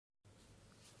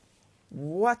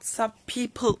What's up,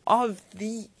 people of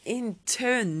the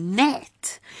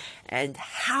internet? And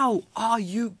how are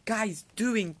you guys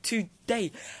doing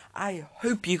today? I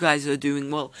hope you guys are doing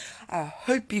well. I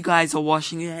hope you guys are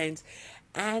washing your hands.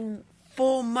 And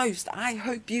foremost, I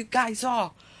hope you guys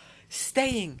are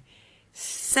staying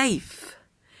safe.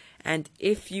 And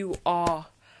if you are,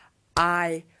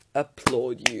 I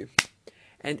applaud you.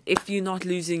 And if you're not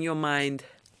losing your mind,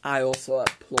 I also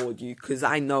applaud you, because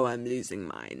I know I'm losing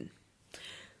mine.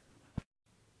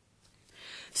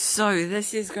 So,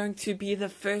 this is going to be the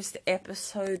first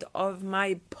episode of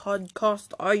my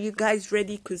podcast. Are you guys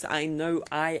ready? Because I know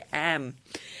I am.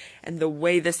 And the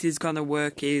way this is going to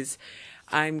work is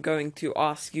I'm going to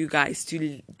ask you guys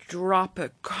to drop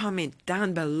a comment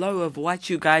down below of what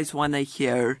you guys want to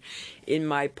hear in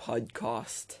my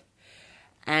podcast.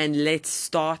 And let's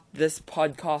start this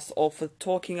podcast off with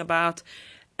talking about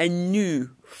a new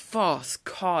fast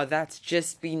car that's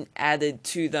just been added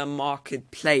to the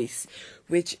marketplace,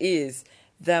 which is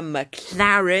the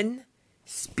McLaren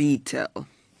Speedtail.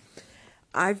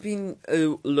 I've been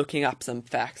looking up some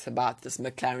facts about this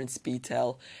McLaren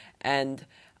Speedtail, and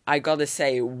I gotta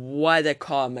say, what a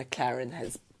car McLaren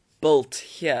has built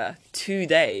here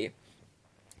today.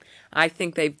 I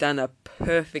think they've done a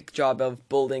perfect job of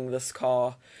building this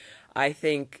car. I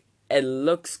think it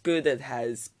looks good, it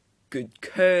has good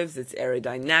curves, it's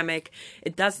aerodynamic.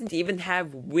 It doesn't even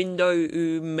have window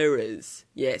mirrors.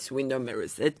 Yes, window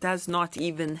mirrors. It does not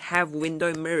even have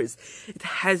window mirrors. It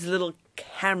has little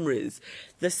cameras.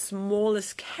 The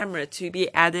smallest camera to be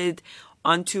added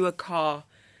onto a car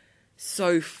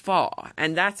so far.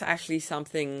 And that's actually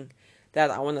something that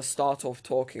I want to start off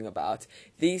talking about.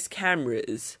 These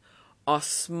cameras are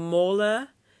smaller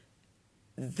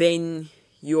than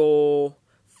your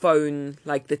phone,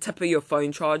 like the tip of your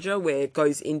phone charger where it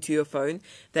goes into your phone.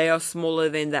 They are smaller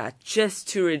than that, just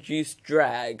to reduce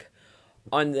drag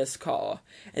on this car.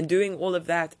 And doing all of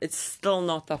that, it's still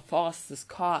not the fastest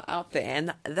car out there,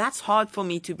 and that's hard for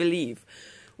me to believe.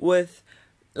 With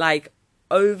like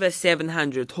over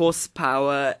 700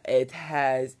 horsepower, it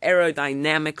has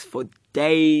aerodynamics for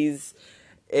days,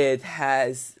 it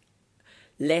has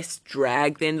less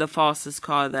drag than the fastest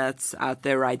car that's out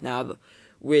there right now,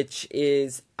 which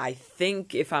is, I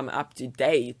think, if I'm up to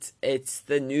date, it's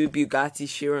the new Bugatti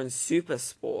Chiron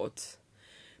Supersport,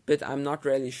 but I'm not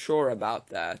really sure about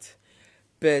that.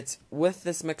 But with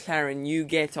this McLaren, you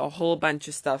get a whole bunch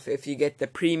of stuff if you get the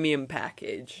premium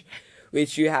package,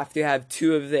 which you have to have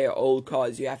two of their old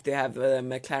cars. You have to have the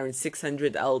McLaren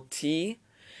 600 LT,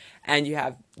 and you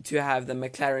have to have the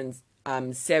McLaren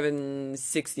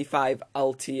 765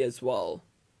 LT as well.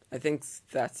 I think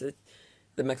that's it.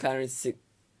 The McLaren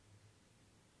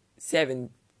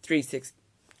 736.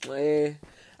 I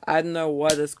don't know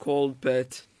what it's called,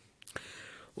 but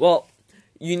well,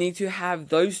 you need to have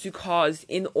those two cars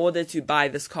in order to buy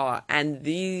this car, and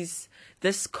this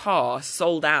car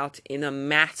sold out in a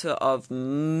matter of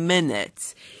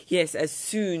minutes. Yes, as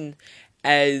soon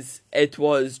as it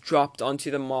was dropped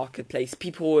onto the marketplace,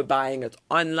 people were buying it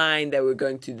online. They were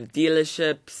going to the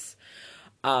dealerships.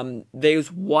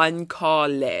 There's one car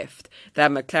left that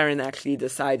McLaren actually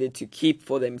decided to keep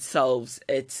for themselves.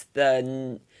 It's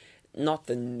not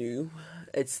the new,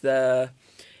 it's the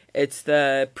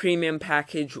premium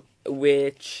package,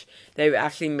 which they've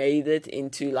actually made it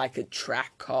into like a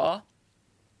track car,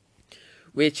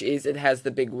 which is, it has the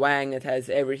big wang, it has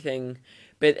everything,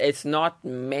 but it's not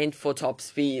meant for top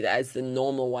speed as the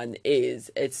normal one is.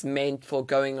 It's meant for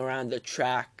going around the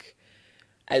track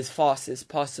as fast as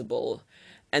possible.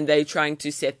 And they're trying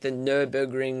to set the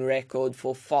Nürburgring record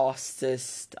for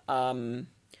fastest lap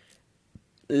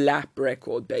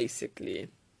record, basically.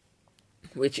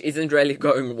 Which isn't really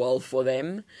going well for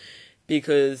them,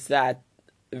 because that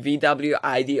VW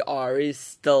ID.R is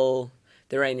still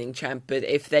the reigning champ. But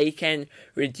if they can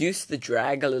reduce the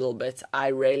drag a little bit, I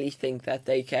really think that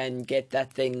they can get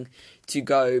that thing to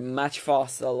go much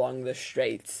faster along the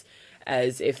straights,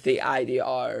 as if the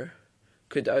ID.R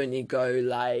could only go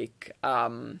like,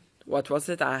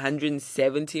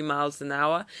 170 miles an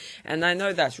hour? And I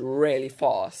know that's really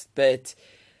fast, but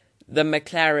the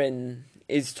McLaren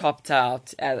is topped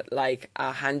out at like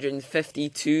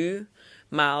 152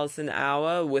 miles an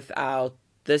hour without,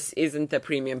 this isn't the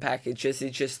premium package, this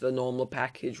is just the normal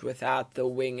package without the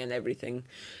wing and everything.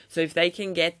 So if they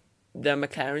can get the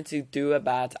McLaren to do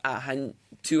about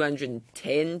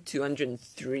 210,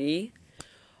 203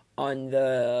 on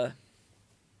the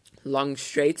long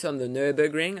straights on the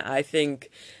Nürburgring, I think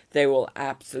they will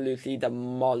absolutely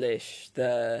demolish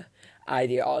the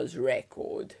ID.R's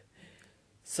record.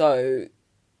 So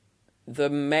the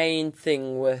main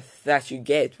thing that you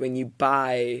get when you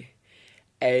buy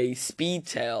a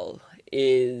Speedtail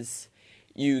is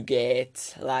you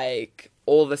get like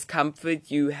all this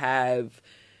comfort. You have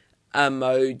a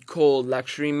mode called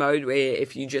luxury mode where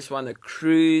if you just want to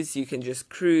cruise, you can just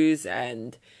cruise,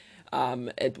 and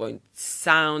it won't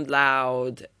sound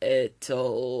loud.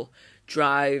 It'll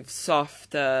drive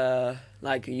softer,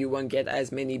 like you won't get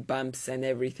as many bumps and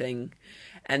everything.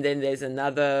 And then there's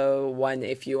another one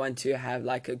if you want to have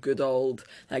like a good old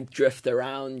like drift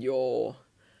around your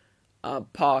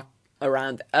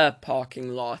around a parking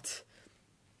lot.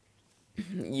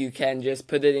 You can just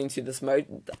put it into this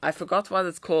mode. I forgot what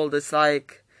it's called. It's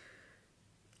like,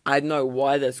 I don't know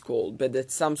what it's called, but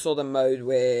it's some sort of mode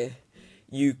where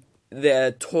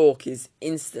the torque is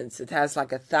instant. It has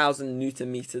like 1,000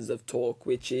 Newton meters of torque,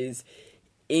 which is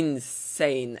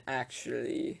insane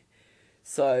actually.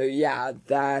 So yeah,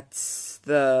 that's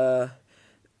the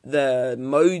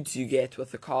modes you get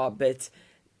with the car. But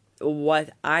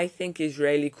what I think is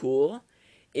really cool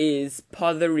is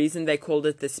part of the reason they called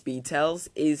it the Speedtails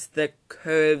is the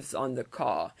curves on the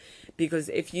car. Because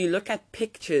if you look at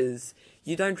pictures,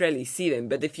 you don't really see them.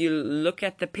 But if you look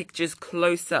at the pictures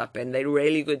close up, and they're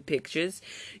really good pictures,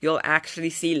 you'll actually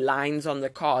see lines on the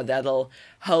car that'll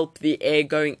help the air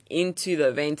going into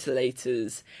the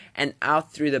ventilators and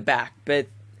out through the back. But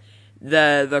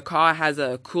the car has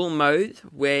a cool mode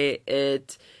where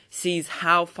it sees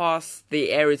how fast the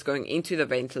air is going into the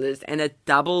ventilators, and it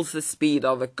doubles the speed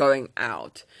of it going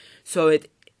out. So it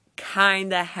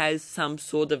kinda has some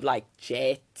sort of like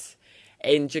jet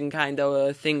engine kind of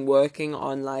a thing working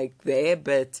on like there,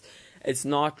 but it's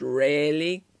not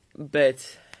really.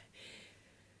 But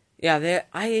yeah,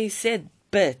 I said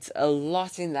 "but" a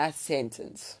lot in that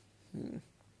sentence.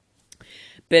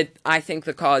 But I think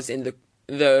the cars in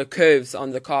the curves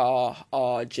on the car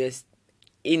are just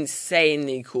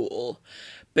insanely cool.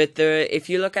 But if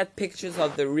you look at pictures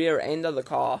of the rear end of the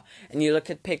car, and you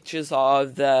look at pictures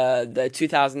of the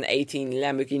 2018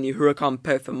 Lamborghini Huracan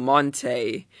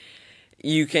Performante,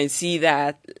 you can see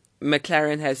that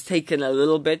McLaren has taken a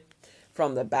little bit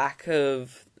from the back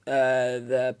of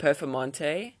the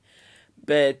Performante,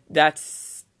 but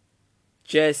that's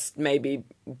just maybe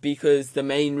because the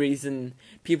main reason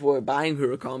people were buying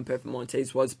Huracan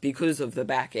Performantes was because of the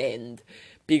back end,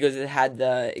 because it had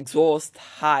the exhaust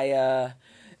higher,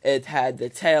 it had the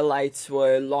tail lights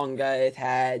were longer, it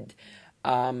had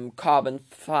carbon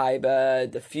fiber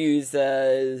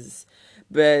diffusers.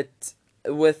 But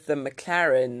with the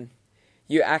McLaren,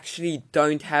 you actually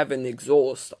don't have an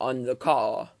exhaust on the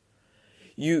car.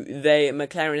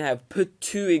 McLaren have put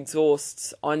two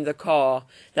exhausts on the car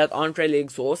that aren't really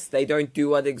exhausts. They don't do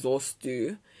what exhausts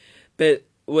do. But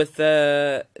with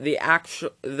the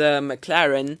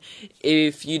McLaren,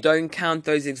 if you don't count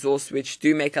those exhausts, which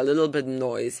do make a little bit of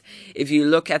noise, if you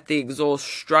look at the exhaust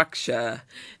structure,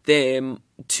 they're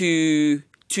two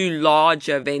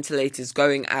larger ventilators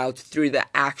going out through the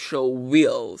actual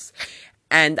wheels.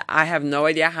 And I have no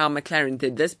idea how McLaren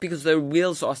did this, because the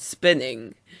wheels are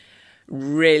spinning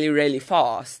really, really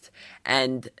fast.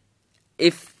 And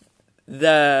if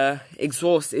the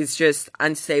exhaust is just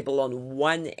unstable on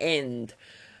one end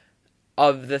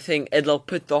of the thing, it'll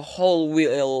put the whole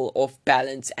wheel off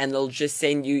balance, and it'll just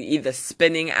send you either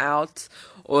spinning out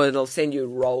or it'll send you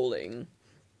rolling.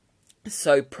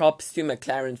 So props to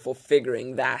McLaren for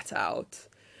figuring that out.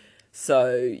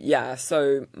 So yeah,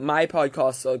 so my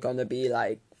podcasts are gonna be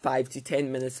like 5 to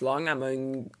 10 minutes long. I'm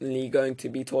only going to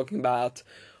be talking about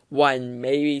one,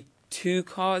 maybe two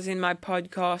cars in my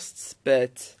podcasts,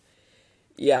 but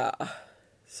yeah.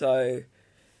 So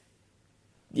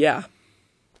yeah.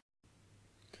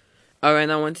 Oh,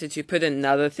 and I wanted to put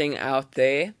another thing out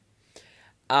there.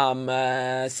 Some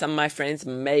of my friends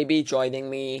may be joining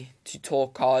me to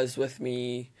talk cars with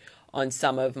me on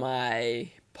some of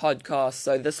my podcasts.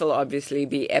 So this will obviously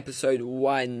be episode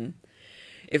 1.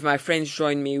 If my friends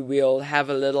join me, we'll have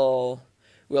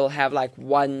like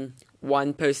one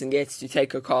person gets to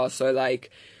take a car. So like,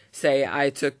 say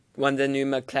I took one of the new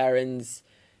McLarens,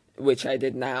 which I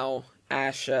did now,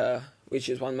 Asher, which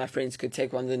is one of my friends could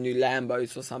take one of the new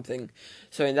Lambos or something.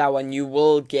 So in that one, you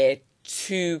will get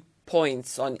 2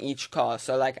 points on each car.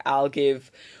 So like, I'll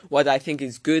give what I think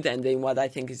is good and then what I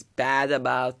think is bad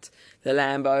about the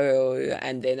Lambo,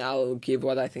 and then I'll give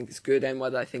what I think is good and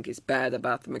what I think is bad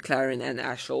about the McLaren, and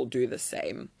Ash will do the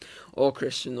same, or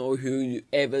Christian, or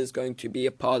whoever's going to be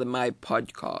a part of my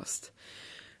podcast.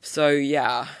 So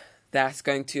yeah, that's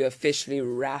going to officially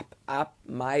wrap up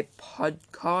my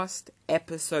podcast,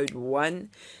 episode 1.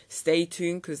 Stay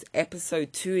tuned, because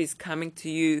episode 2 is coming to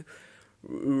you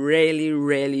really,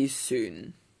 really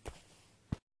soon.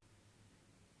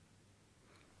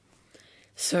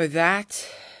 So that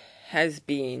has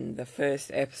been the first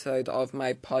episode of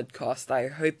my podcast. I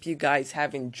hope you guys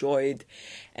have enjoyed,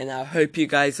 and I hope you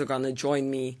guys are going to join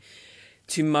me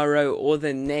tomorrow or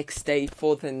the next day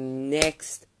for the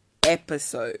next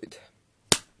episode.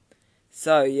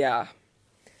 So yeah,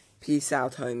 peace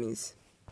out, homies.